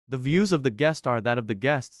The views of the guest are that of the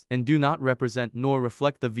guests and do not represent nor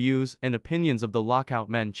reflect the views and opinions of the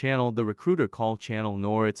Lockoutmen channel, the Recruiter Call channel,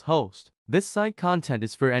 nor its host. This site content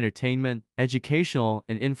is for entertainment, educational,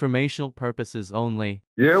 and informational purposes only.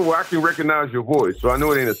 Yeah, well, I can recognize your voice, so I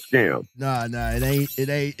know it ain't a scam. Nah, it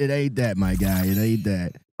ain't that, my guy. It ain't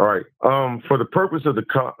that. All right. For the purpose of the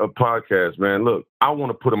podcast, man, look, I want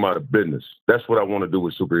to put them out of business. That's what I want to do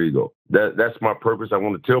with SuperEgo. That's my purpose. I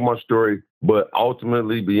want to tell my story, but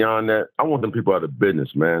ultimately beyond that, I want them people out of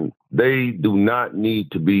business, man. They do not need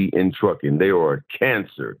to be in trucking. They are a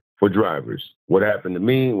cancer for drivers. What happened to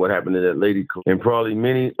me, what happened to that lady, and probably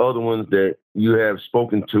many other ones that you have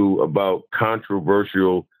spoken to about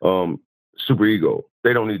controversial SuperEgo.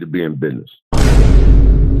 They don't need to be in business.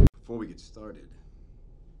 Before we get started,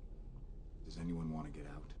 does anyone want to get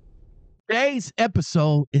out? Today's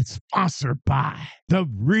episode is sponsored by the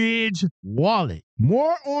Ridge Wallet.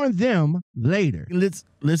 More on them later. Let's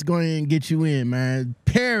go ahead and get you in, man.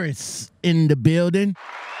 Paris in the building.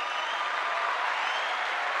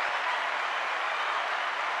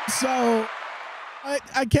 So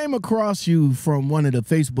I came across you from one of the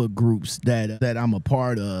Facebook groups that I'm a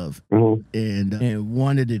part of, and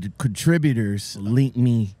one of the contributors linked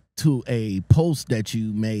me to a post that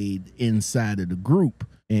you made inside of the group,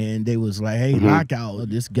 and they was like, "Hey, Lockout,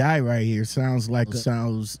 this guy right here sounds like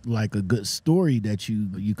a good story that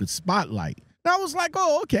you could spotlight." And I was like,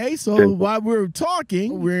 "Oh, okay." So while we're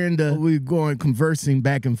talking, we're going conversing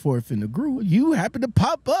back and forth in the group. You happen to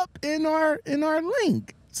pop up in our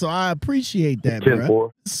link. So I appreciate that,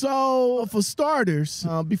 bro. So for starters,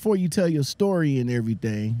 before you tell your story and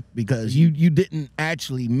everything, because you didn't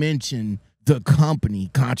actually mention the company,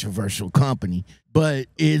 controversial company, but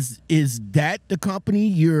is that the company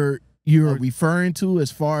you're referring to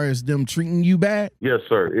as far as them treating you bad? Yes,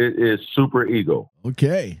 sir. It is SuperEgo.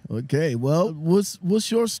 Okay. Well, what's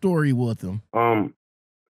your story with them?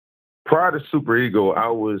 Prior to SuperEgo, I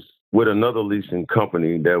was with another leasing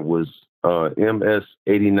company that was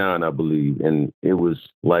MS89, I believe, and it was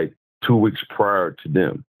like 2 weeks prior to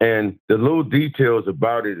them. And the little details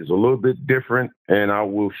about it is a little bit different, and I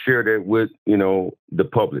will share that with, the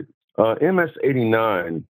public.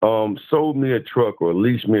 MS89 sold me a truck or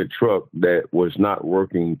leased me a truck that was not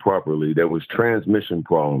working properly. There was transmission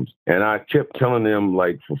problems. And I kept telling them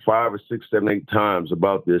like for 5 or 6, 7, 8 times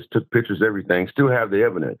about this, took pictures, everything, still have the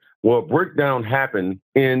evidence. Well, a breakdown happened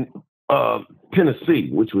in Tennessee,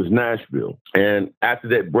 which was Nashville. And after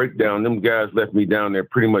that breakdown, them guys left me down there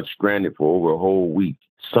pretty much stranded for over a whole week,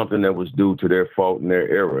 something that was due to their fault and their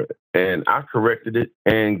error. And I corrected it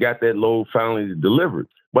and got that load finally delivered.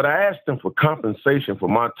 But I asked them for compensation for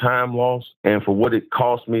my time loss and for what it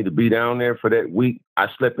cost me to be down there for that week. I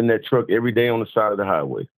slept in that truck every day on the side of the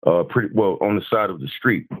highway, on the side of the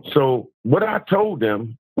street. So what I told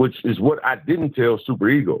them, which is what I didn't tell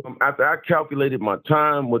SuperEgo. After I calculated my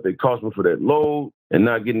time, what they cost me for that load, and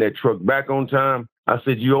not getting that truck back on time, I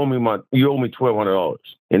said, you owe me $1,200.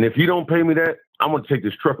 And if you don't pay me that, I'm going to take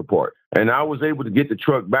this truck apart. And I was able to get the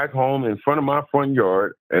truck back home in front of my front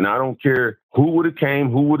yard. And I don't care who would have came,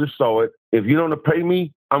 who would have saw it. If you don't pay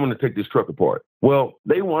me, I'm going to take this truck apart. Well,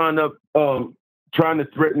 they wound up trying to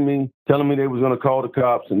threaten me, telling me they was going to call the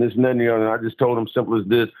cops and this and that and the other. And I just told them simple as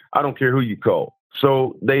this: I don't care who you call.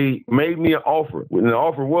 So they made me an offer. And the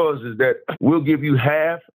offer is that we'll give you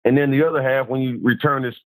half, and then the other half when you return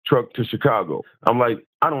this truck to Chicago. I'm like,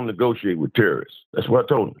 I don't negotiate with terrorists. That's what I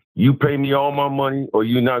told them. You pay me all my money, or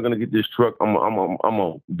you're not going to get this truck. I'm going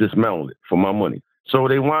to dismantle it for my money. So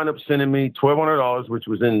they wound up sending me $1,200, which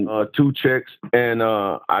was in 2 checks. And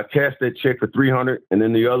I cashed that check for $300. And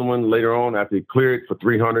then the other one later on, after it cleared, for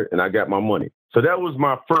 $300, and I got my money. So that was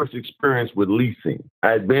my first experience with leasing.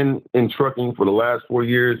 I had been in trucking for the last 4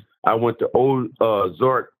 years. I went to Old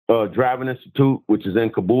Zort Driving Institute, which is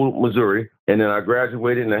in Kabul, Missouri. And then I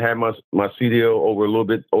graduated and I had my CDL over a little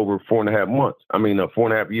bit over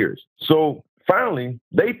 4.5 years. So finally,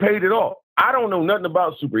 they paid it off. I don't know nothing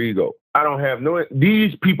about SuperEgo.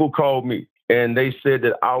 These people called me and they said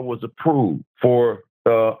that I was approved for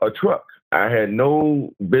a truck. I had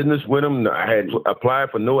no business with them. I had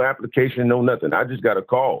applied for no application, no nothing. I just got a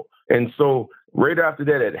call. And so right after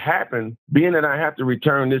that had happened, being that I have to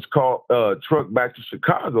return this truck back to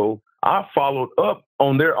Chicago, I followed up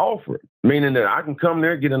on their offer, meaning that I can come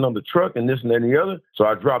there, get another truck and this and that and the other. So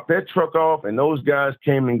I dropped that truck off and those guys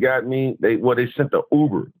came and got me. They sent the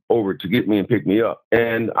Uber over to get me and pick me up.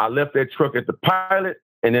 And I left that truck at the Pilot.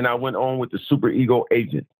 And then I went on with the SuperEgo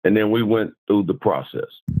agent. And then we went through the process.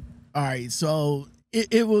 All right, so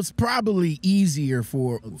it was probably easier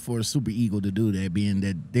for SuperEgo to do that, being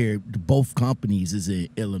that both companies is in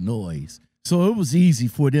Illinois. So it was easy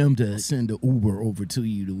for them to send an Uber over to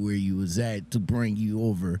you to where you was at to bring you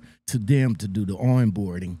over to them to do the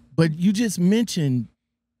onboarding. But you just mentioned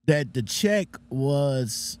that the check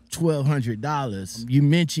was $1,200. You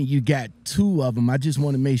mentioned you got 2 of them. I just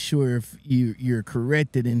want to make sure if you're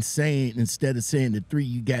corrected in saying, instead of saying the 3,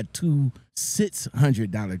 you got 2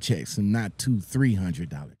 $600 checks and not 2 $300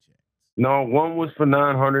 checks. No, one was for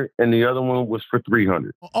 $900 and the other one was for $300.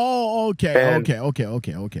 Oh, okay,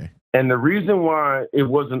 okay. And the reason why it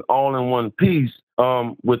wasn't all in one piece,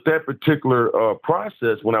 with that particular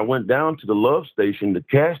process, when I went down to the Love Station to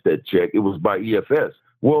cash that check, it was by EFS.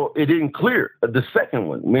 Well, it didn't clear the second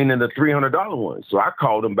one, meaning the $300 one. So I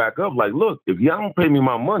called them back up like, look, if y'all don't pay me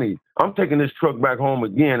my money, I'm taking this truck back home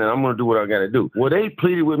again, and I'm going to do what I got to do. Well, they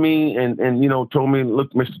pleaded with me and told me,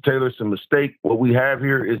 look, Mr. Taylor, it's a mistake. What we have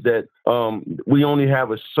here is that we only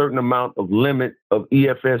have a certain amount of limit of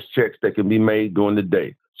EFS checks that can be made during the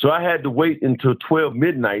day. So I had to wait until 12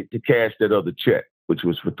 midnight to cash that other check, which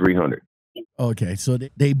was for $300. Okay, so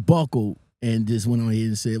they buckled and just went on ahead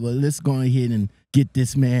and said, well, let's go ahead and get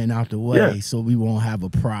this man out the way so we won't have a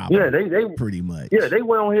problem. Yeah, they pretty much. Yeah, they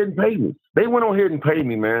went on ahead and paid me. They went on ahead and paid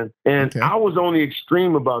me, man. And I was on the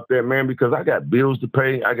extreme about that, man, because I got bills to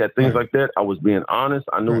pay. I got things like that. I was being honest.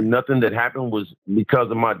 I knew nothing that happened was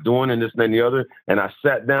because of my doing and this and the other. And I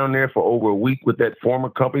sat down there for over a week with that former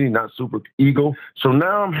company, not SuperEgo. So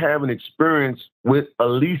now I'm having experience with a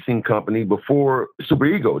leasing company before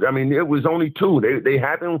SuperEgo. I mean, it was only 2. They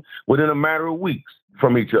happened within a matter of weeks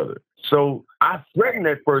from each other. So I threatened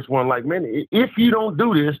that first one, like, man, if you don't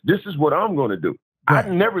do this, this is what I'm going to do. Right. I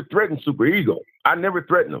never threatened SuperEgo. I never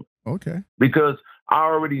threatened them. Okay. Because I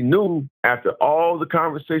already knew after all the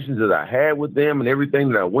conversations that I had with them and everything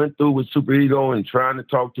that I went through with SuperEgo and trying to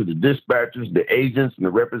talk to the dispatchers, the agents, and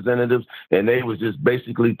the representatives, and they was just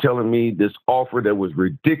basically telling me this offer that was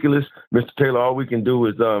ridiculous. Mr. Taylor, all we can do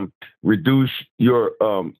is reduce your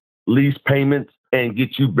lease payments and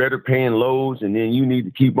get you better paying loads, and then you need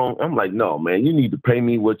to keep on. I'm like, no, man, you need to pay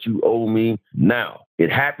me what you owe me now.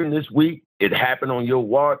 It happened this week. It happened on your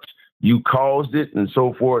watch. You caused it, and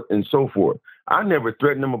so forth and so forth. I never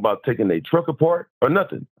threatened them about taking their truck apart or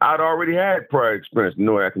nothing. I'd already had prior experience to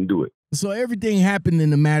know I can do it. So everything happened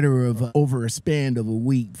in a matter of over a span of a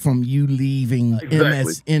week from you leaving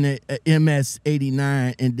MS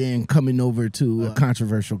 89 and then coming over to a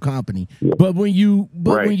controversial company. Yeah. But when you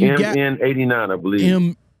got MN 89, I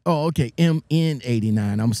believe. MN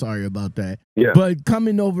 89. I'm sorry about that. Yeah. But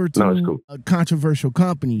coming over to a controversial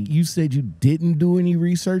company, you said you didn't do any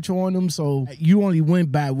research on them, so you only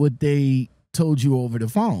went by what they told you over the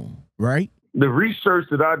phone, right? The research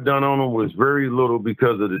that I've done on them was very little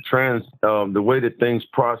because of the way that things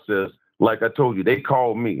process. Like I told you, they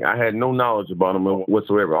called me. I had no knowledge about them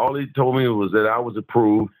whatsoever. All they told me was that I was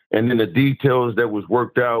approved. And then the details that was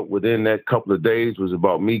worked out within that couple of days was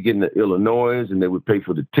about me getting to Illinois, and they would pay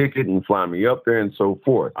for the ticket and fly me up there and so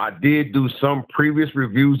forth. I did do some previous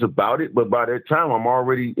reviews about it, but by that time I'm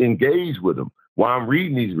already engaged with them while I'm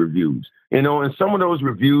reading these reviews. And some of those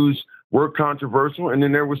reviews were controversial, and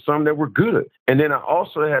then there were some that were good. And then I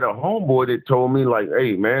also had a homeboy that told me, like,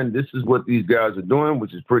 hey, man, this is what these guys are doing,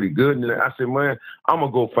 which is pretty good. And then I said, man, I'm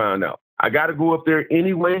going to go find out. I got to go up there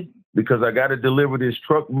anyway because I got to deliver this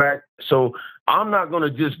truck back. So I'm not going to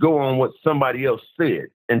just go on what somebody else said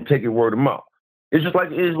and take it word of mouth. It's just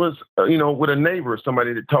like it was, with a neighbor or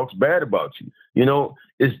somebody that talks bad about you.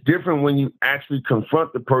 It's different when you actually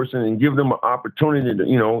confront the person and give them an opportunity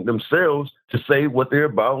to, themselves to say what they're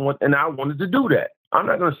about. And I wanted to do that. I'm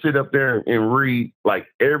not going to sit up there and read like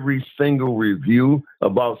every single review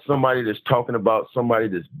about somebody that's talking about somebody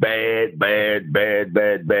that's bad.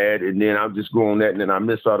 And then I'll just go on that and then I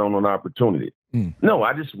miss out on an opportunity. No,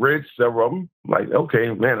 I just read several of them. Like, okay,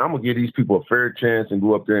 man, I'm going to give these people a fair chance and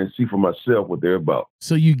go up there and see for myself what they're about.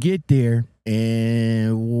 So you get there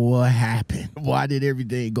and what happened? Why did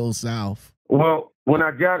everything go south? Well, when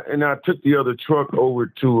I took the other truck over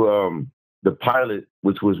to the pilot,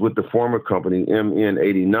 which was with the former company, MN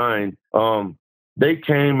 89, they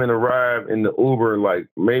came and arrived in the Uber like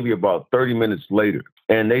maybe about 30 minutes later,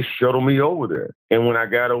 and they shuttled me over there. And when I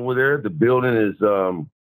got over there, the building is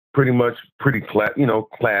pretty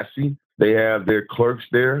classy. They have their clerks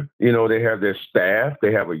there, they have their staff,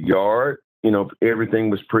 they have a yard, everything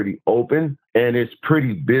was pretty open, and it's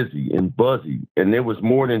pretty busy and buzzy. And there was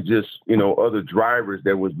more than just, other drivers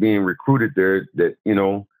that was being recruited there that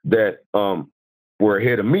were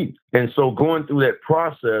ahead of me. And so going through that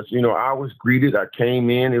process, I was greeted. I came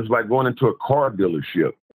in. It was like going into a car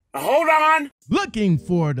dealership. Hold on. Looking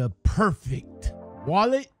for the perfect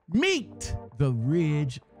wallet? Meet the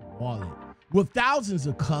Ridge Wallet. With thousands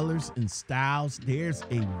of colors and styles, there's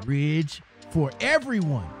a Ridge for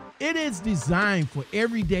everyone. It is designed for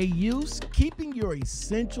everyday use, keeping your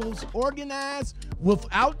essentials organized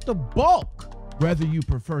without the bulk. Whether you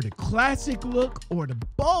prefer the classic look or the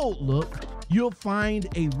bold look, you'll find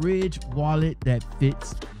a Ridge wallet that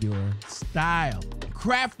fits your style.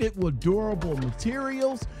 Crafted with durable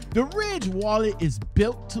materials, the Ridge wallet is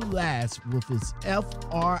built to last with its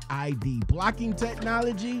FRID blocking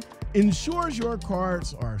technology, ensures your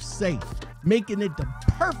cards are safe, making it the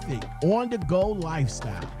perfect on-the-go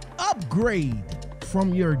lifestyle. Upgrade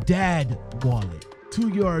from your dad wallet to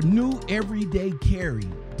your new everyday carry.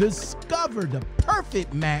 Discover the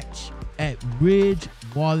perfect match at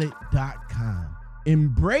ridgewallet.com.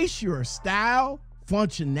 Embrace your style,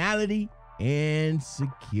 functionality, and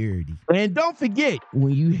security. And don't forget,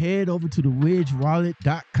 when you head over to the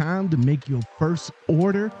ridgewallet.com to make your first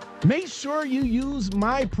order, make sure you use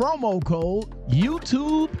my promo code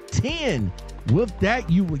YouTube10. With that,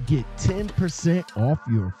 you will get 10% off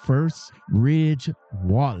your first Ridge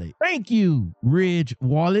wallet. Thank you, Ridge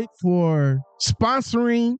Wallet, for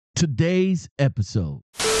sponsoring today's episode.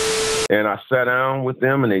 And I sat down with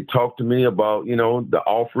them and they talked to me about, you know, the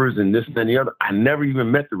offers and this and the other. I never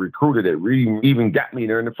even met the recruiter that really even got me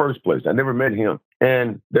there in the first place. I never met him.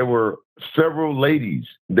 And there were several ladies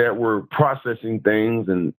that were processing things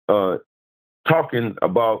and talking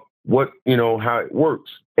about what, you know, how it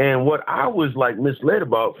works. And what I was like misled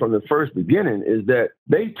about from the first beginning is that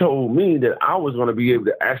they told me that I was going to be able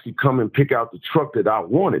to actually come and pick out the truck that I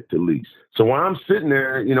wanted to lease. So while I'm sitting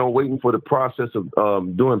there, you know, waiting for the process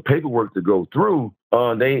of doing paperwork to go through,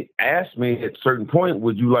 they asked me at a certain point,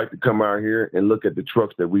 would you like to come out here and look at the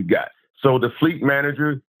trucks that we got? So the fleet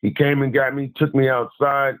manager, he came and got me, took me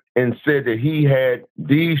outside and said that he had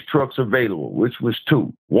these trucks available, which was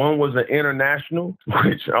two. One was an International,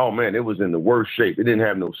 which, oh man, it was in the worst shape. It didn't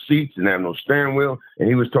have no seats, didn't have no steering wheel. And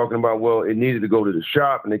he was talking about, well, it needed to go to the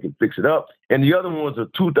shop and they can fix it up. And the other one was a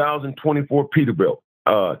 2024 Peterbilt.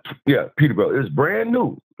 Peterbilt. It was brand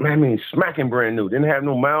new. I mean, smacking brand new. Didn't have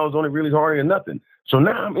no miles on it, really hardly or nothing. So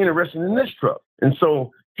now I'm interested in this truck. And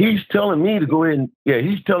so he's telling me to go ahead and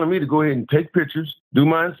take pictures, do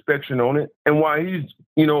my inspection on it. And while he's,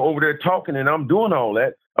 you know, over there talking and I'm doing all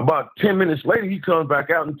that, about 10 minutes later, he comes back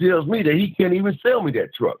out and tells me that he can't even sell me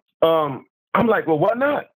that truck. I'm like, well, why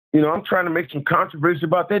not? You know, I'm trying to make some controversy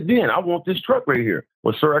about that then. I want this truck right here.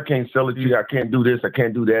 Well, sir, I can't sell it to you. I can't do this. I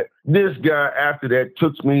can't do that. This guy after that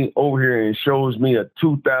took me over here and shows me a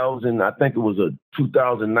 2000, I think it was a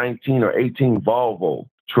 2019 or 18 Volvo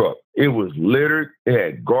truck. It was littered. It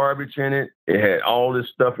had garbage in it. It had all this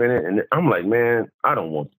stuff in it. And I'm like, man, I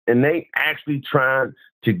don't want it. And they actually trying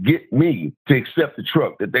to get me to accept the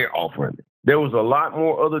truck that they're offering me. There was a lot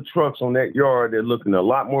more other trucks on that yard that looked in a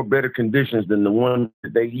lot more better conditions than the one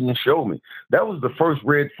that they even showed me. That was the first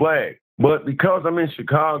red flag. But because I'm in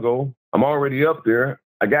Chicago, I'm already up there.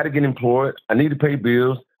 I got to get employed. I need to pay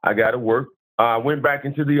bills. I got to work. I went back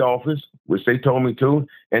into the office, which they told me to.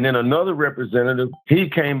 And then another representative, he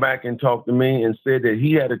came back and talked to me and said that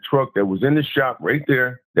he had a truck that was in the shop right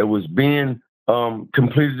there that was being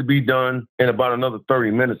completed to be done in about another 30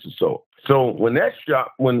 minutes or so. So when that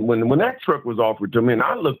truck was offered to me and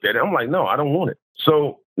I looked at it, I'm like, no, I don't want it.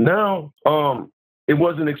 So now it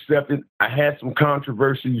wasn't accepted. I had some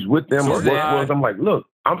controversies with them. I'm like, look,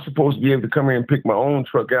 I'm supposed to be able to come here and pick my own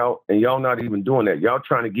truck out, and y'all not even doing that. Y'all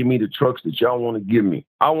trying to give me the trucks that y'all want to give me.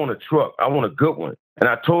 I want a truck. I want a good one. And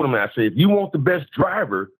I told him, I said, if you want the best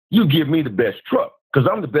driver, you give me the best truck because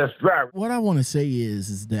I'm the best driver. What I want to say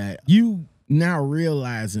is that you now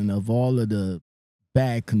realizing of all of the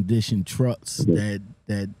bad condition trucks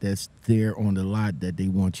that's there on the lot that they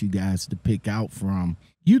want you guys to pick out from,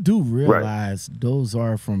 you do realize those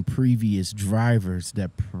are from previous drivers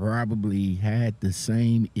that probably had the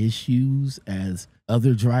same issues as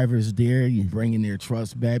other drivers there, bringing their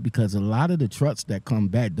trucks back, because a lot of the trucks that come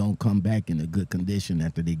back don't come back in a good condition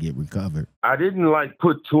after they get recovered. I didn't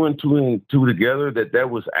put two and two together that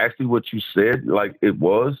was actually what you said, like it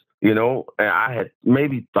was. You know, and I had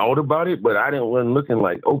maybe thought about it, but I wasn't looking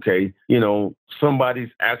like, okay, you know,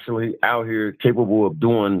 somebody's actually out here capable of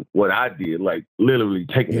doing what I did, like literally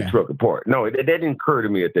taking the truck apart. No, that didn't occur to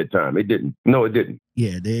me at that time. It didn't. No, it didn't.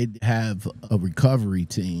 Yeah, they have a recovery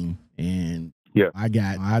team, and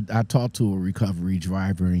I talked to a recovery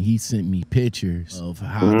driver, and he sent me pictures of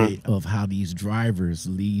how these drivers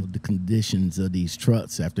leave the conditions of these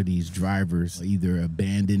trucks after these drivers either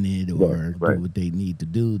abandon it or do what they need to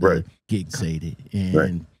do to get sated.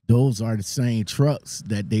 And those are the same trucks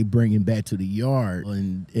that they bringing back to the yard,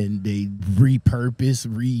 and they repurpose,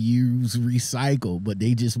 reuse, recycle. But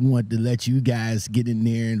they just want to let you guys get in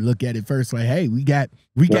there and look at it first. Like, hey, we got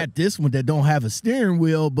this one that don't have a steering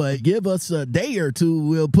wheel, but give us a day or two,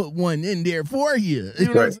 we'll put one in there for you. You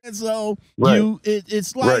know what I'm saying? So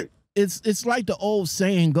it's like. It's like the old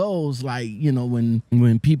saying goes, like, you know,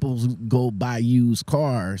 when people go buy used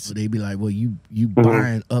cars, they be like, well, you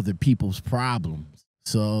buying other people's problems.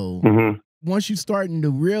 So once you starting to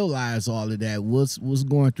realize all of that, what's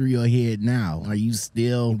going through your head now? Are you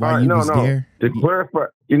still there?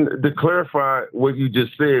 To clarify what you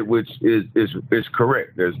just said, which is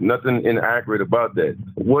correct. There's nothing inaccurate about that.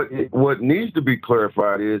 What needs to be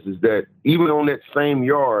clarified is that even on that same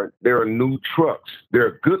yard, there are new trucks. There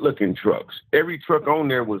are good-looking trucks. Every truck on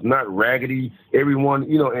there was not raggedy. Everyone,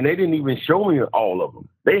 you know, and they didn't even show me all of them.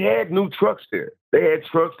 They had new trucks there. They had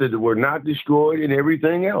trucks that were not destroyed and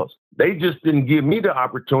everything else. They just didn't give me the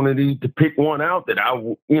opportunity to pick one out that I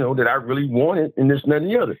really wanted, and this and that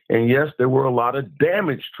and the other. And yes, there were a lot of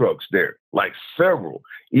damaged trucks there, like several,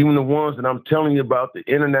 even the ones that I'm telling you about, the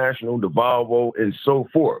International, the Volvo, and so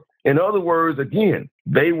forth. In other words, again,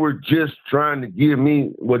 they were just trying to give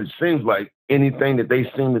me what it seems like anything that they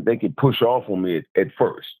seemed that they could push off on me at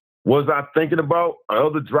first. Was I thinking about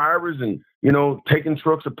other drivers and, you know, taking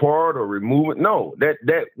trucks apart or removing? No, that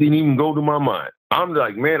didn't even go to my mind. I'm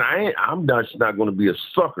like, man, I'm just not going to be a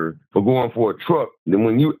sucker for going for a truck. Then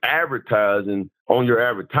when you advertising on your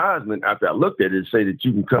advertisement, after I looked at it, say that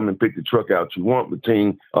you can come and pick the truck out you want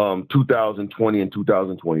between 2020 and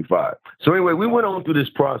 2025. So anyway, we went on through this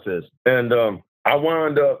process, and I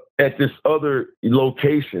wound up at this other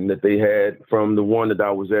location that they had from the one that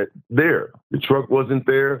I was at there. The truck wasn't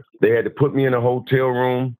there. They had to put me in a hotel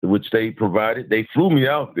room, which they provided. They flew me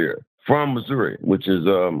out there from Missouri, which is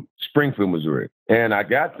Springfield, Missouri. And I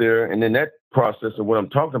got there, and then that process of what I'm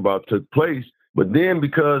talking about took place. But then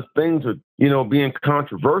because things are, you know, being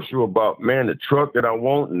controversial about, man, the truck that I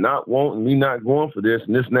want and not want, and me not going for this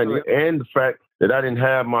and this and that, and the fact that I didn't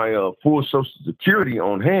have my full Social Security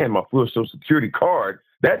on hand, my full Social Security card,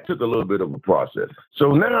 that took a little bit of a process.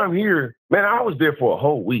 So now I'm here. Man, I was there for a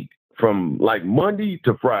whole week from like Monday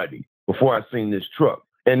to Friday before I seen this truck.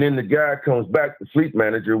 And then the guy comes back, the fleet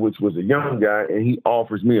manager, which was a young guy, and he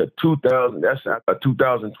offers me a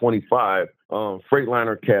 2025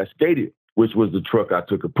 Freightliner Cascadia, which was the truck I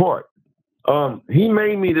took apart. He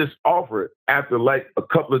made me this offer after like a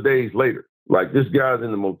couple of days later. Like, this guy's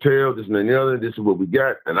in the motel, this and the other, this is what we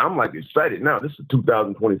got. And I'm like excited. Now, this is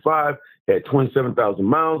 2025, had 27,000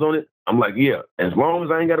 miles on it. I'm like, yeah, as long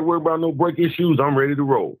as I ain't got to worry about no brake issues, I'm ready to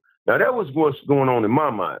roll. Now, that was what's going on in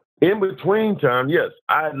my mind. In between time, yes,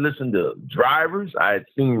 I had listened to drivers, I had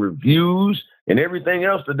seen reviews and everything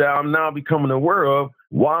else that I'm now becoming aware of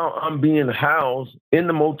while I'm being housed in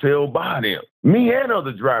the motel by them. Me and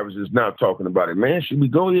other drivers is now talking about it. Man, should we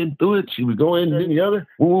go ahead and do it? Should we go ahead and do the other?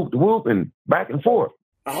 Whoop, whoop, and back and forth.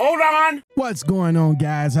 Hold on. What's going on,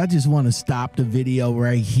 guys? I just want to stop the video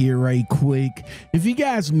right here, right quick. If you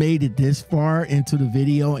guys made it this far into the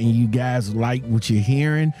video and you guys like what you're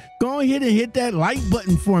hearing, go ahead and hit that like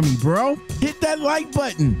button for me, bro. Hit that like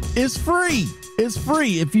button. It's free. It's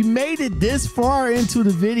free. If you made it this far into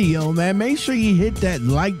the video, man, make sure you hit that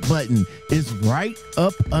like button. It's right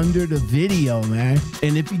up under the video, man.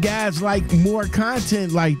 And if you guys like more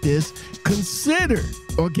content like this, consider,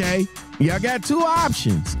 okay? Y'all got two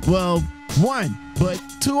options. Well, one, but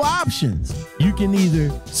two options. You can either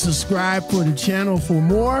subscribe for the channel for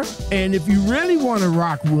more, and if you really want to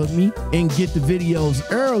rock with me and get the videos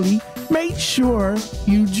early, make sure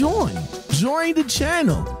you join the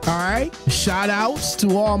channel. All right, shout outs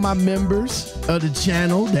to all my members of the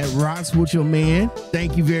channel that rocks with your man.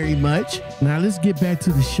 Thank you very much. Now let's get back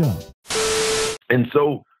to the show. And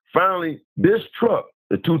so finally, this truck,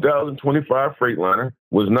 the 2025 Freightliner,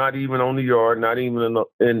 was not even on the yard, not even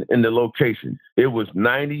in the location. It was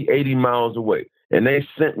 90, 80 miles away. And they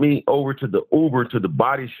sent me over to the Uber to the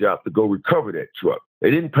body shop to go recover that truck.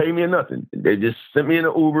 They didn't pay me nothing. They just sent me in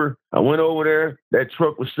an Uber. I went over there. That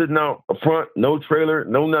truck was sitting out front, no trailer,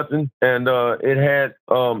 no nothing. And it had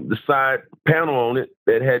the side panel on it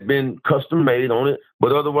that had been custom made on it.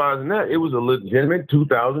 But otherwise than that, it was a legitimate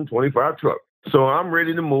 2025 truck. So I'm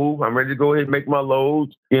ready to move. I'm ready to go ahead and make my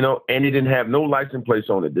loads, you know, and it didn't have no license plates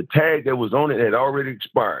on it. The tag that was on it had already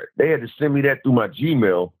expired. They had to send me that through my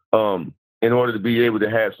Gmail in order to be able to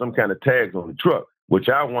have some kind of tags on the truck, which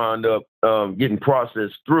I wound up getting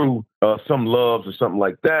processed through some Loves or something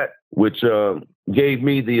like that, which gave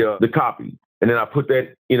me the copy. And then I put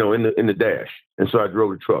that, you know, in the dash. And so I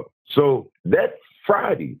drove the truck. So that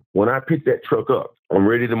Friday, when I picked that truck up, I'm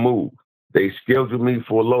ready to move. They scheduled me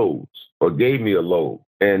for loads or gave me a load.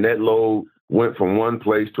 And that load went from one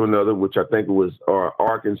place to another, which I think it was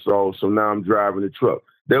Arkansas. So now I'm driving the truck.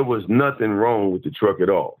 There was nothing wrong with the truck at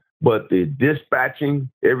all. But the dispatching,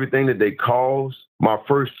 everything that they caused, my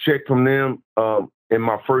first check from them, and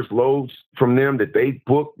my first loads from them that they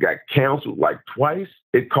booked got canceled like twice.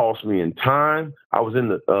 It cost me in time. I was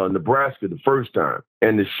in Nebraska the first time,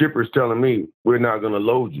 and the shipper's telling me, we're not going to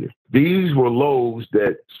load you. These were loads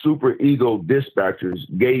that SuperEgo dispatchers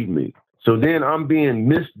gave me. So then I'm being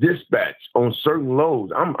misdispatched on certain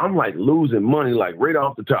loads. I'm like losing money, like right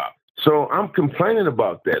off the top. So I'm complaining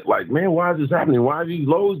about that. Like, man, why is this happening? Why are these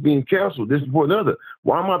loads being canceled? This is for another.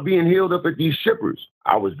 Why am I being held up at these shippers?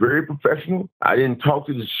 I was very professional. I didn't talk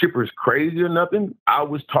to the shippers crazy or nothing. I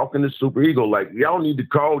was talking to SuperEgo like, y'all need to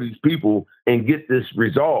call these people and get this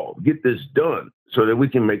resolved, get this done so that we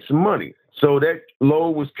can make some money. So that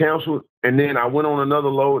load was canceled. And then I went on another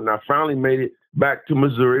load and I finally made it back to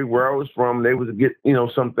Missouri, where I was from. They was to get,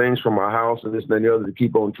 some things from my house and this and the other to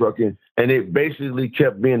keep on trucking. And it basically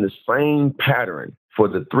kept being the same pattern for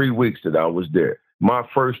the 3 weeks that I was there. My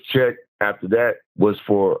first check after that was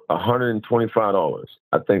for $125,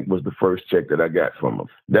 I think was the first check that I got from them.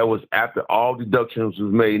 That was after all deductions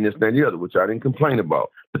was made and this and the other, which I didn't complain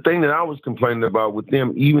about. The thing that I was complaining about with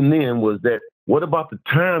them even then was that, what about the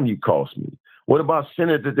time you cost me? What about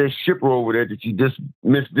sending it to that shipper over there that you just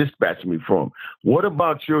misdispatched me from? What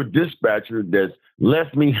about your dispatcher that's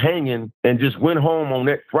left me hanging and just went home on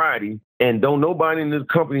that Friday and don't nobody in the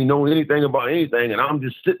company know anything about anything, and I'm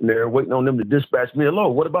just sitting there waiting on them to dispatch me a load?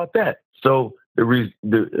 What about that? So the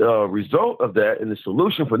result of that and the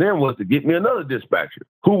solution for them was to get me another dispatcher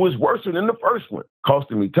who was worse than the first one,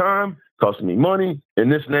 costing me time, costing me money,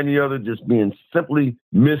 and this and that and the other, just being simply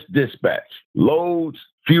misdispatched. Loads,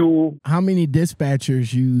 fuel. How many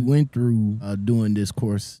dispatchers you went through doing this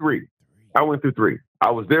course? 3. I went through 3.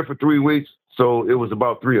 I was there for 3 weeks, so it was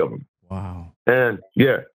about 3 of them. Wow. And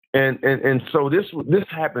yeah, and so this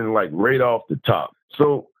happened like right off the top.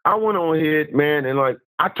 So I went on ahead, man, and like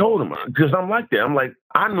I told him, because I'm like that. I'm like,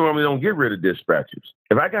 I normally don't get rid of dispatchers.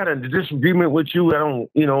 If I got a disagreement with you, I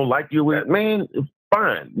don't, like you with, man,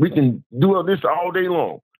 fine. We can do this all day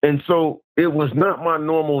long. And so it was not my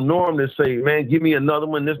normal norm to say, man, give me another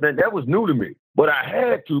one, this, that. That was new to me. But I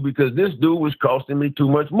had to, because this dude was costing me too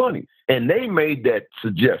much money. And they made that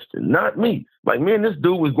suggestion, not me. Like, man, this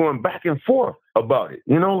dude was going back and forth about it.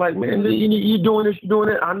 Like, man, you doing this, you doing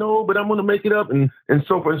that. I know, but I'm going to make it up and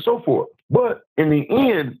so forth and so forth. But in the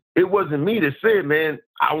end, it wasn't me that said, man,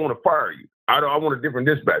 I want to fire you. I want a different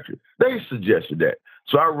dispatcher. They suggested that.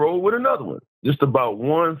 So I rolled with another one, just about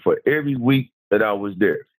one for every week that I was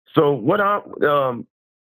there. So what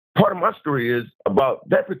part of my story is about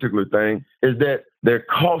that particular thing is that they're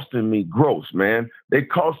costing me gross, man. They're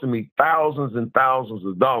costing me thousands and thousands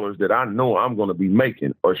of dollars that I know I'm going to be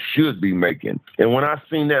making or should be making. And when I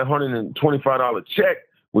seen that $125 check,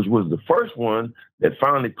 which was the first one that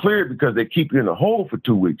finally cleared because they keep you in a hole for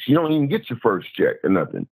 2 weeks. You don't even get your first check or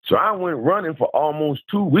nothing. So I went running for almost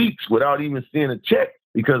 2 weeks without even seeing a check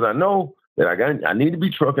because I know that I need to be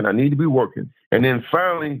trucking, I need to be working. And then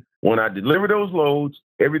finally, when I delivered those loads,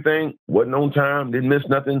 everything wasn't on time, didn't miss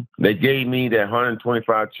nothing. They gave me that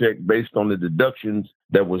 $125 check based on the deductions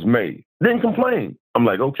that was made. Didn't complain. I'm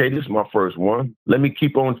like, okay, this is my first one. Let me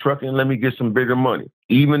keep on trucking. Let me get some bigger money.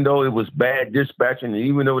 Even though it was bad dispatching, and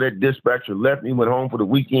even though that dispatcher left me, went home for the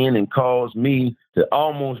weekend and caused me to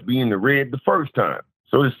almost be in the red the first time.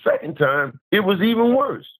 So the second time, it was even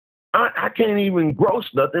worse. I can't even gross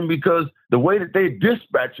nothing because the way that they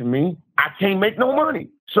dispatching me, I can't make no money.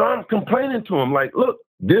 So I'm complaining to them like, look,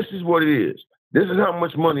 this is what it is. This is how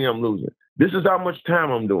much money I'm losing. This is how much time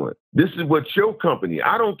I'm doing. This is what your company,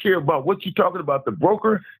 I don't care about what you're talking about, the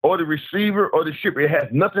broker or the receiver or the shipper. It has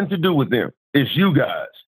nothing to do with them. It's you guys.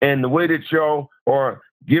 And the way that y'all are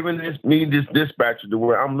giving me this dispatcher to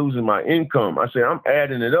where I'm losing my income, I say I'm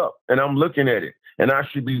adding it up and I'm looking at it. And I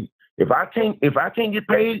should be, if I can't get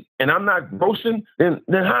paid and I'm not grossing, then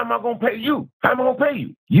how am I going to pay you? How am I going to pay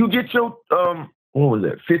you? You get your, what was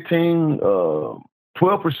that, 15,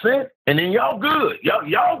 12%, and then y'all good.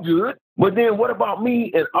 Y'all good. But then what about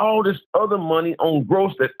me and all this other money on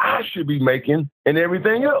gross that I should be making and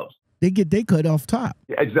everything else? They cut off top.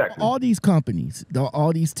 Exactly. All these companies,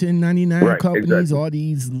 all these 1099 companies, exactly. All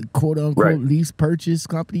these quote unquote lease purchase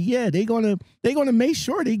companies. Yeah, they're gonna make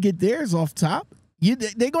sure they get theirs off top.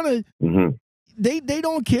 They're gonna they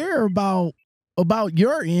don't care about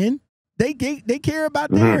your end. They care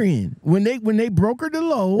about their end. When they broker the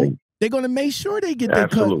load, they're gonna make sure they get their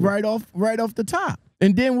cut right off the top.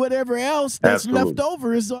 And then whatever else that's left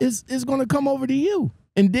over is going to come over to you.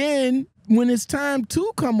 And then when it's time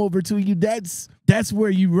to come over to you, that's where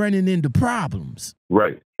you're running into problems.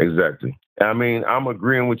 Right, exactly. I mean, I'm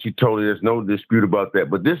agreeing with you totally. There's no dispute about that.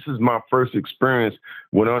 But this is my first experience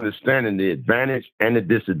with understanding the advantage and the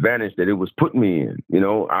disadvantage that it was putting me in. You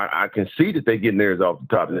know, I can see that they getting theirs off the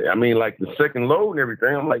top. I mean, like the second load and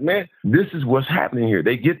everything. I'm like, man, this is what's happening here.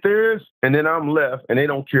 They get theirs, and then I'm left, and they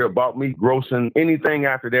don't care about me grossing anything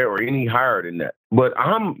after that or any higher than that. But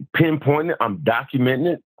I'm pinpointing it. I'm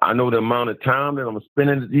documenting it. I know the amount of time that I'm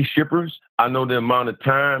spending at these shippers. I know the amount of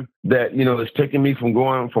time that, you know, it's taking me from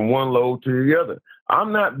going from one load to the other.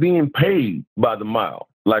 I'm not being paid by the mile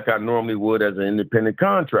like I normally would as an independent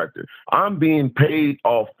contractor. I'm being paid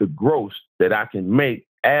off the gross that I can make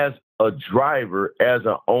as a driver, as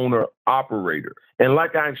an owner operator. And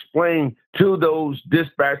like I explained to those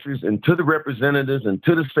dispatchers and to the representatives and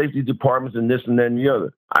to the safety departments and this and that and the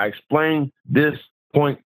other, I explained this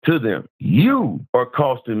point to them. You are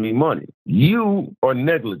costing me money. You are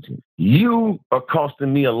negligent. You are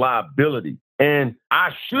costing me a liability. And I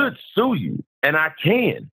should sue you, and I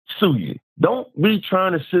can sue you. Don't be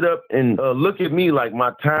trying to sit up and look at me like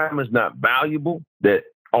my time is not valuable, that,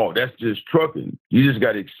 oh, that's just trucking. You just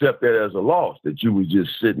got to accept that as a loss, that you were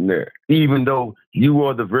just sitting there, even though you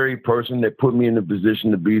are the very person that put me in the position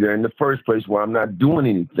to be there in the first place where I'm not doing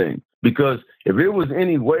anything. Because if it was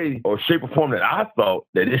any way or shape or form that I thought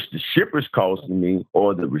that it's the shippers costing me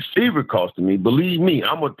or the receiver costing me, believe me,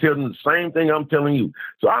 I'm going to tell them the same thing I'm telling you.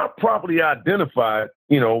 So I properly identified,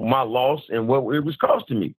 you know, my loss and what it was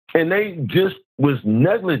costing me. And they just was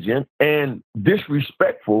negligent and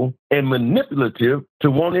disrespectful and manipulative to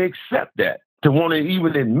want to accept that, to want to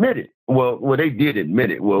even admit it. Well, they did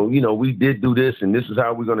admit it. Well, you know, we did do this, and this is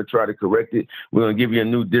how we're going to try to correct it. We're going to give you a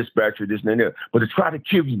new dispatcher, this and that. But to try to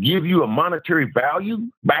give you a monetary value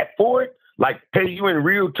back for it, like pay you in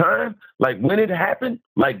real time, like when it happened,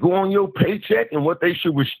 like go on your paycheck and what they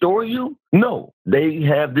should restore you. No, they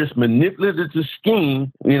have this manipulative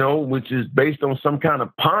scheme, you know, which is based on some kind of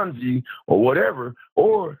Ponzi or whatever,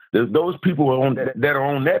 or those people that are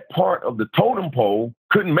on that part of the totem pole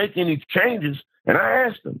couldn't make any changes. And I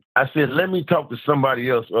asked them, I said, let me talk to somebody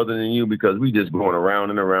else other than you, because we just going around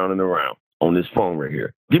and around and around on this phone right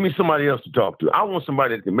here. Give me somebody else to talk to. I want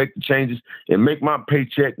somebody that can make the changes and make my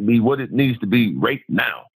paycheck be what it needs to be right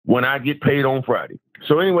now when I get paid on Friday.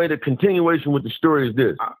 So anyway, the continuation with the story is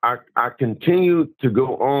this. I continue to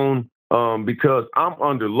go on because I'm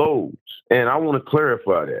under loads, and I want to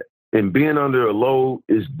clarify that. And being under a load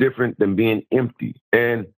is different than being empty.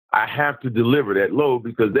 And I have to deliver that load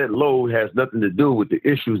because that load has nothing to do with the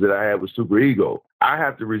issues that I have with SuperEgo. I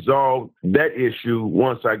have to resolve that issue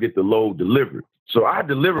once I get the load delivered. So I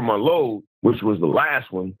delivered my load, which was the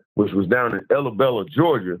last one, which was down in Elabella,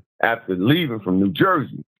 Georgia, after leaving from New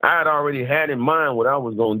Jersey. I had already had in mind what I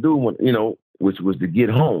was going to do, when, you know, which was to get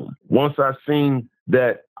home. Once I seen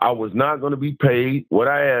that I was not going to be paid what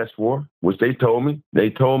I asked for, which they told me. They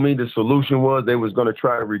told me the solution was they was going to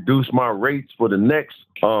try to reduce my rates for the next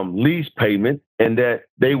lease payment, and that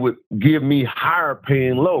they would give me higher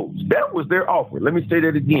paying loads. That was their offer. Let me say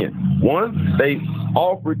that again. One, they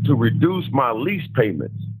offered to reduce my lease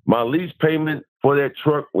payments. My lease payment for that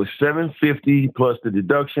truck was $750 plus the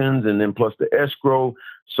deductions and then plus the escrow.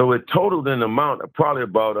 So it totaled an amount of probably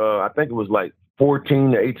about, I think it was like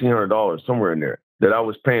 $1,400 to $1,800, somewhere in there, that I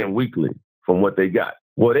was paying weekly from what they got.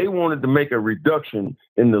 Well, they wanted to make a reduction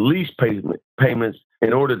in the lease payments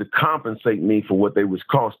in order to compensate me for what they was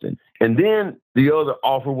costing. And then the other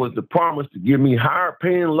offer was the promise to give me higher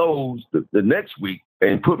paying loads the next week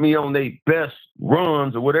and put me on their best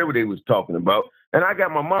runs or whatever they was talking about. And I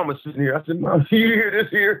got my mama sitting here. I said, Mom, you hear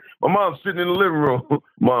this here? My mom's sitting in the living room.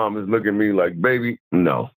 Mom is looking at me like, baby,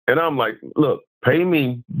 no. And I'm like, look, pay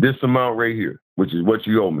me this amount right here, which is what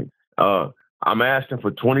you owe me. I'm asking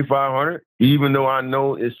for $2,500, even though I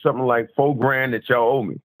know it's something like $4,000 that y'all owe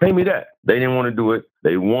me. Pay me that. They didn't want to do it.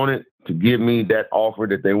 They wanted to give me that offer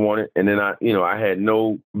that they wanted. And then I had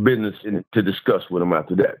no business to discuss with them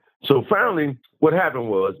after that. So finally, what happened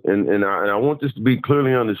was, and I want this to be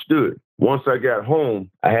clearly understood. Once I got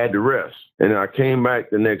home, I had to rest. And I came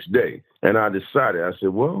back the next day. And I decided, I said,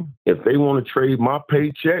 well, if they want to trade my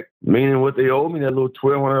paycheck, meaning what they owe me, that little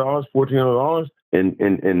 $1,200, $1,400,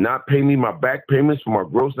 and not pay me my back payments for my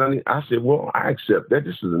gross money, I said, well, I accept that.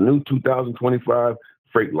 This is a new 2025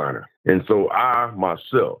 Freightliner. And so I,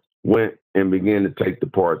 myself, went and began to take the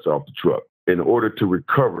parts off the truck in order to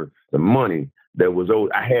recover the money that was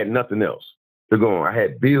owed. I had nothing else to go on. I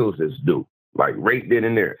had bills that's due, like right then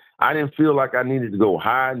and there. I didn't feel like I needed to go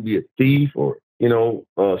hide and be a thief or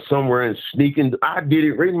somewhere and sneaking. I did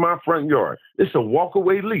it right in my front yard. It's a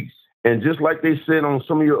walkaway lease. And just like they said on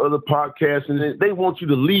some of your other podcasts, and they want you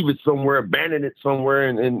to leave it somewhere, abandon it somewhere,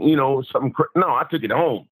 and something. No, I took it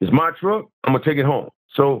home. It's my truck. I'm going to take it home.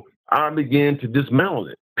 So I began to dismantle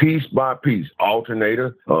it piece by piece,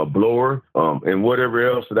 alternator, blower, and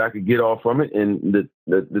whatever else that I could get off from it. And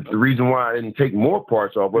the reason why I didn't take more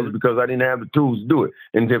parts off was because I didn't have the tools to do it.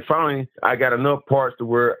 And then finally, I got enough parts to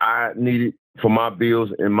where I needed for my bills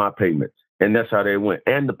and my payments. And that's how they went.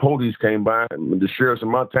 And the police came by, the sheriffs in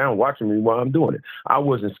my town watching me while I'm doing it. I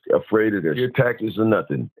wasn't afraid of their taxes or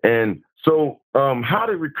nothing. And so how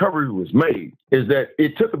the recovery was made is that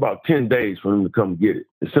it took about 10 days for them to come get it.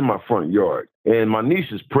 It's in my front yard. And my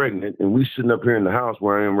niece is pregnant, and we sitting up here in the house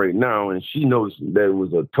where I am right now, and she noticed that it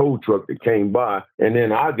was a tow truck that came by. And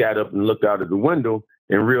then I got up and looked out of the window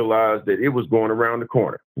and realized that it was going around the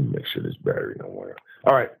corner. Let me make sure this battery don't wear out.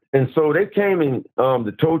 All right. And so they came in,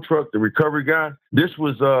 the tow truck, the recovery guy. This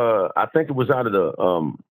was, I think it was out of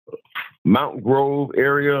the Mountain Grove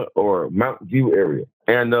area or Mountain View area.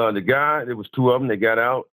 And the guy, there was two of them, they got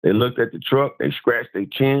out, they looked at the truck, they scratched their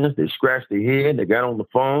chins, they scratched their head, they got on the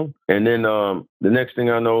phone. And then the next thing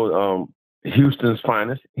I know, Houston's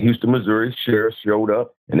finest, Houston, Missouri, sheriff showed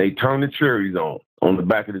up, and they turned the cherries on the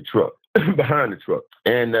back of the truck. Behind the truck.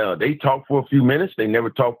 And they talked for a few minutes. They never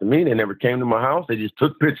talked to me. They never came to my house. They just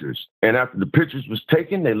took pictures. And after the pictures was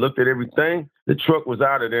taken, they looked at everything. The truck was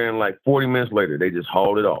out of there, and like 40 minutes later, they just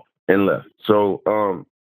hauled it off and left. So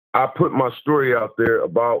I put my story out there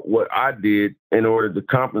about what I did in order to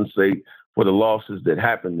compensate for the losses that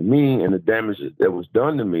happened to me and the damage that was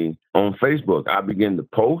done to me on Facebook. I began to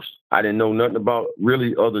post. I didn't know nothing about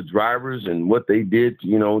really other drivers and what they did,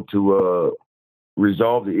 to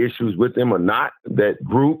resolve the issues with them or not. That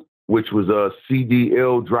group, which was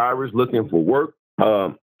CDL drivers looking for work.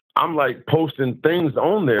 I'm like posting things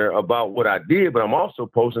on there about what I did, but I'm also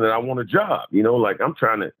posting that I want a job, like I'm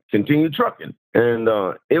trying to continue trucking. And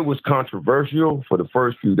it was controversial for the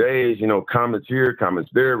first few days, comments here,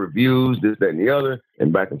 comments there, reviews, this, that, and the other,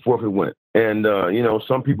 and back and forth it went. And,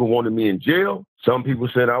 some people wanted me in jail. Some people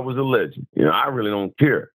said I was a legend. I really don't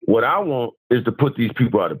care. What I want is to put these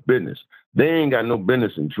people out of business. They ain't got no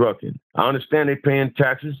business in trucking. I understand they paying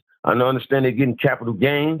taxes. I understand they're getting capital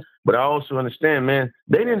gains, but I also understand, man,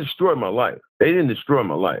 they didn't destroy my life. They didn't destroy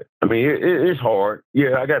my life. I mean, it's hard.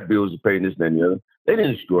 Yeah, I got bills to pay, this, that, and the other. They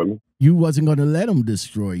didn't destroy me. You wasn't going to let them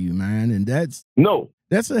destroy you, man. And that's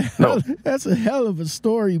a hell of a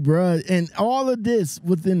story, bro. And all of this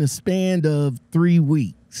within the span of 3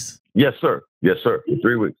 weeks. Yes, sir. Yes, sir.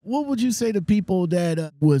 3 weeks. What would you say to people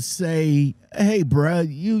that would say, hey, bro,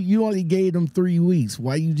 you only gave them 3 weeks.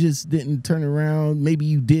 Why you just didn't turn around? Maybe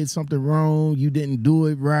you did something wrong. You didn't do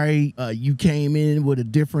it right. You came in with a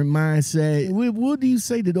different mindset. What do you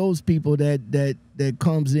say to those people that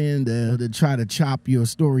comes in to try to chop your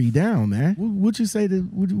story down, man? What would you say to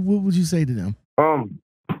them?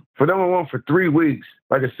 For number one, for 3 weeks,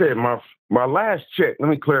 like I said, my last check, let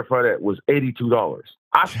me clarify that, was $82.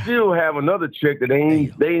 I still have another check that they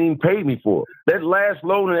ain't paid me for. That last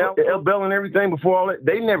load and L-Bell and everything before all that,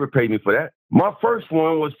 they never paid me for that. My first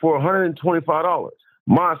one was for $125.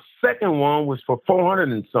 My second one was for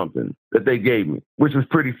 $400 and something that they gave me, which was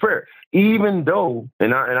pretty fair. Even though,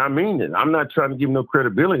 and I mean it, I'm not trying to give no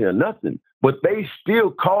credibility or nothing, but they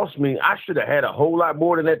still cost me. I should have had a whole lot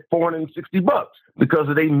more than that $460 because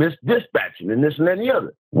of they missed dispatching and this and that and the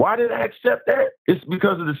other. Why did I accept that? It's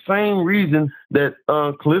because of the same reason that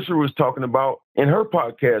Calissa was talking about in her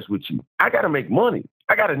podcast with you. I got to make money.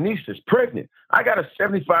 I got a niece that's pregnant. I got a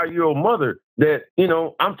 75-year-old mother that,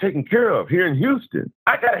 I'm taking care of here in Houston.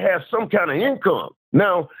 I got to have some kind of income.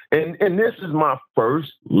 Now, and this is my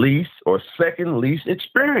first lease or second lease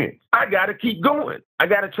experience. I got to keep going. I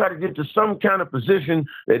got to try to get to some kind of position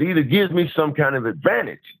that either gives me some kind of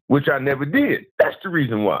advantage, which I never did. That's the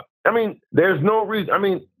reason why. I mean, there's no reason. I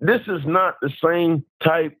mean, this is not the same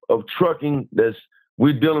type of trucking that's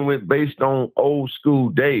we're dealing with based on old school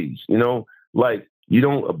days, like you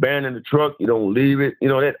don't abandon the truck, you don't leave it,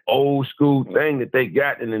 that old school thing that they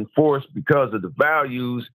got and enforced because of the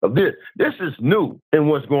values of this. This is new in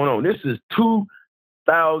what's going on. This is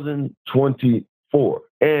 2024.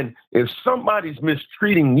 And if somebody's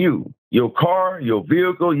mistreating you, your car, your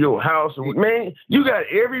vehicle, your house, man, you got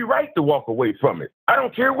every right to walk away from it. I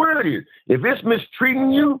don't care where it is. If it's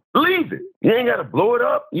mistreating you, leave it. You ain't got to blow it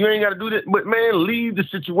up. You ain't got to do that. But, man, leave the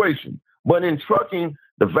situation. But in trucking,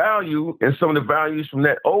 the value and some of the values from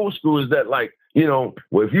that old school is that, like,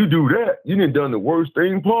 well, if you do that, you done the worst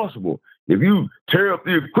thing possible. If you tear up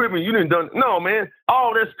the equipment, you didn't done. No, man.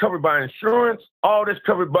 All that's covered by insurance. All that's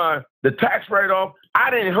covered by the tax write-off. I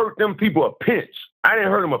didn't hurt them people a pinch. I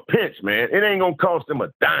didn't hurt them a pinch, man. It ain't gonna cost them a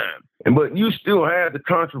dime. But you still have the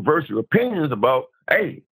controversial opinions about,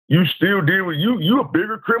 hey, you still deal with you a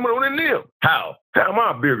bigger criminal than them. How? How am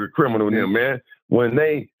I a bigger criminal than them, man? When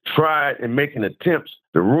they tried and making attempts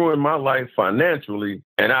to ruin my life financially,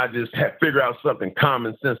 and I just had to figure out something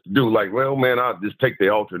common sense to do. Like, well, man, I'll just take the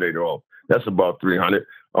alternator off. That's about $300.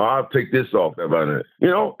 Or I'll take this off, about it,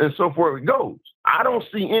 and so forth it goes. I don't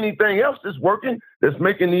see anything else that's working that's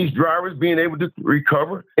making these drivers being able to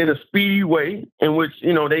recover in a speedy way in which,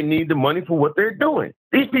 they need the money for what they're doing.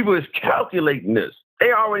 These people is calculating this.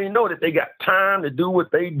 They already know that they got time to do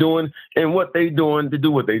what they're doing and what they're doing to do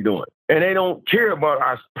what they're doing. And they don't care about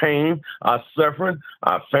our pain, our suffering,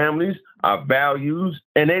 our families, our values,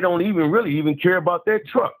 and they don't even care about their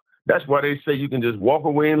truck. That's why they say you can just walk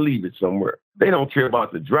away and leave it somewhere. They don't care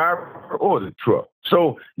about the driver or the truck.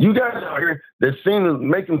 So you guys out here that seem to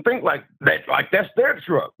make them think like that's their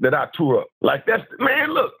truck that I tore up. Like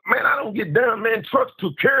look, I don't get down, man. Trucks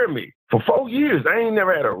took care of me for 4 years. I ain't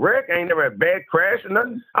never had a wreck. I ain't never had a bad crash or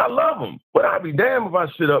nothing. I love them. But I'd be damned if I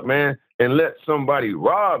sit up, man, and let somebody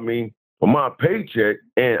rob me for my paycheck.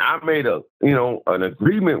 And I made an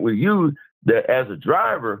agreement with you that as a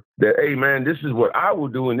driver, that, hey, man, this is what I will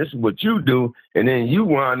do and this is what you do. And then you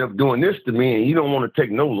wind up doing this to me and you don't want to take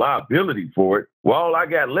no liability for it. Well, all I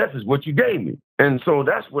got left is what you gave me. And so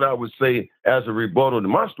that's what I would say as a rebuttal to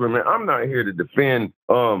my story, man. I'm not here to defend,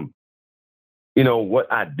 what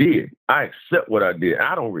I did. I accept what I did.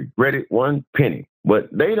 I don't regret it one penny. But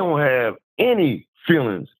they don't have any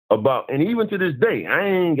feelings about, and even to this day, I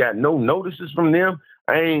ain't got no notices from them.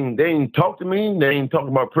 They ain't talk to me. They ain't talking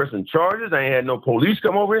about pressing charges. I ain't had no police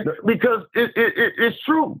come over here because it's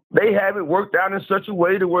true. They have it worked out in such a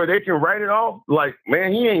way to where they can write it off. Like,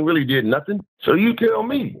 man, he ain't really did nothing. So you tell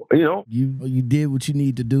me, You did what you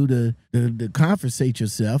need to do to compensate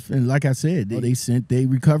yourself. And like I said, they sent their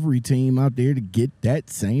recovery team out there to get that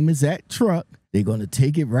same exact truck. They're going to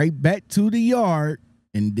take it right back to the yard.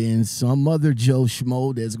 And then some other Joe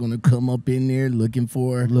Schmo that's going to come up in there looking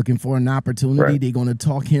for an opportunity. Right. They're going to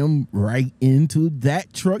talk him right into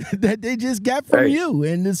that truck that they just got from you.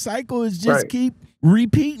 And the cycle is just keep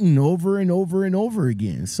repeating over and over and over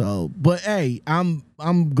again. So, but hey, I'm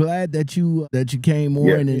glad that you came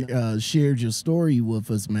on and shared your story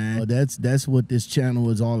with us, man. That's what this channel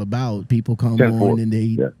is all about. People come on and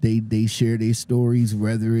they share their stories,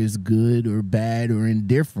 whether it's good or bad or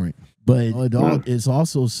indifferent. But it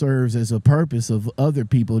also serves as a purpose of other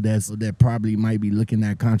people that probably might be looking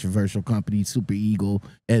at controversial company SuperEgo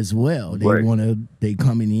as well. They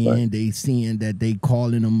coming in, they seeing that they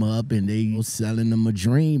calling them up and they selling them a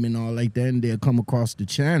dream and all like that, and they'll come across the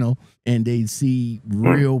channel and they see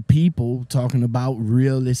real people talking about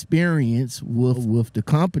real experience with the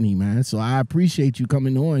company, man. So I appreciate you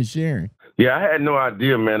coming on and sharing. Yeah, I had no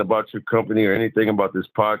idea, man, about your company or anything about this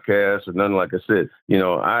podcast or nothing. Like I said,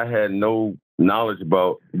 I had no knowledge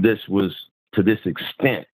about this was to this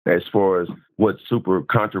extent as far as what super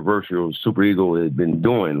controversial SuperEgo had been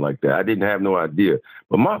doing like that. I didn't have no idea.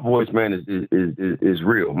 But my voice, man, is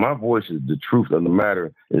real. My voice is the truth of the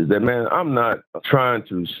matter is that, man, I'm not trying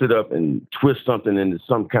to sit up and twist something into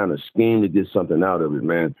some kind of scheme to get something out of it,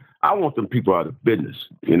 man. I want them people out of business.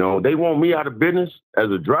 They want me out of business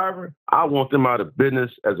as a driver. I want them out of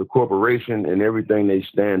business as a corporation and everything they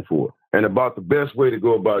stand for. And about the best way to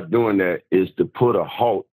go about doing that is to put a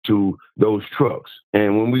halt to those trucks.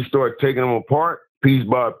 And when we start taking them apart, piece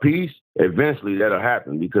by piece, eventually that'll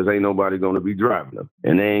happen because ain't nobody going to be driving them.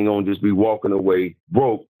 And they ain't going to just be walking away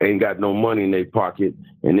broke, ain't got no money in their pocket,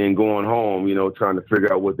 and then going home, trying to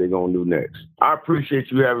figure out what they're going to do next. I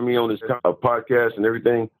appreciate you having me on this podcast and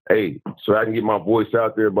everything. Hey, so I can get my voice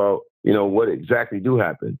out there about, what exactly do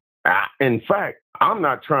happen. In fact, I'm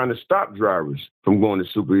not trying to stop drivers from going to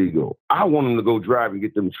SuperEgo. I want them to go drive and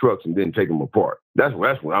get them trucks and then take them apart. That's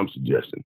what I'm suggesting.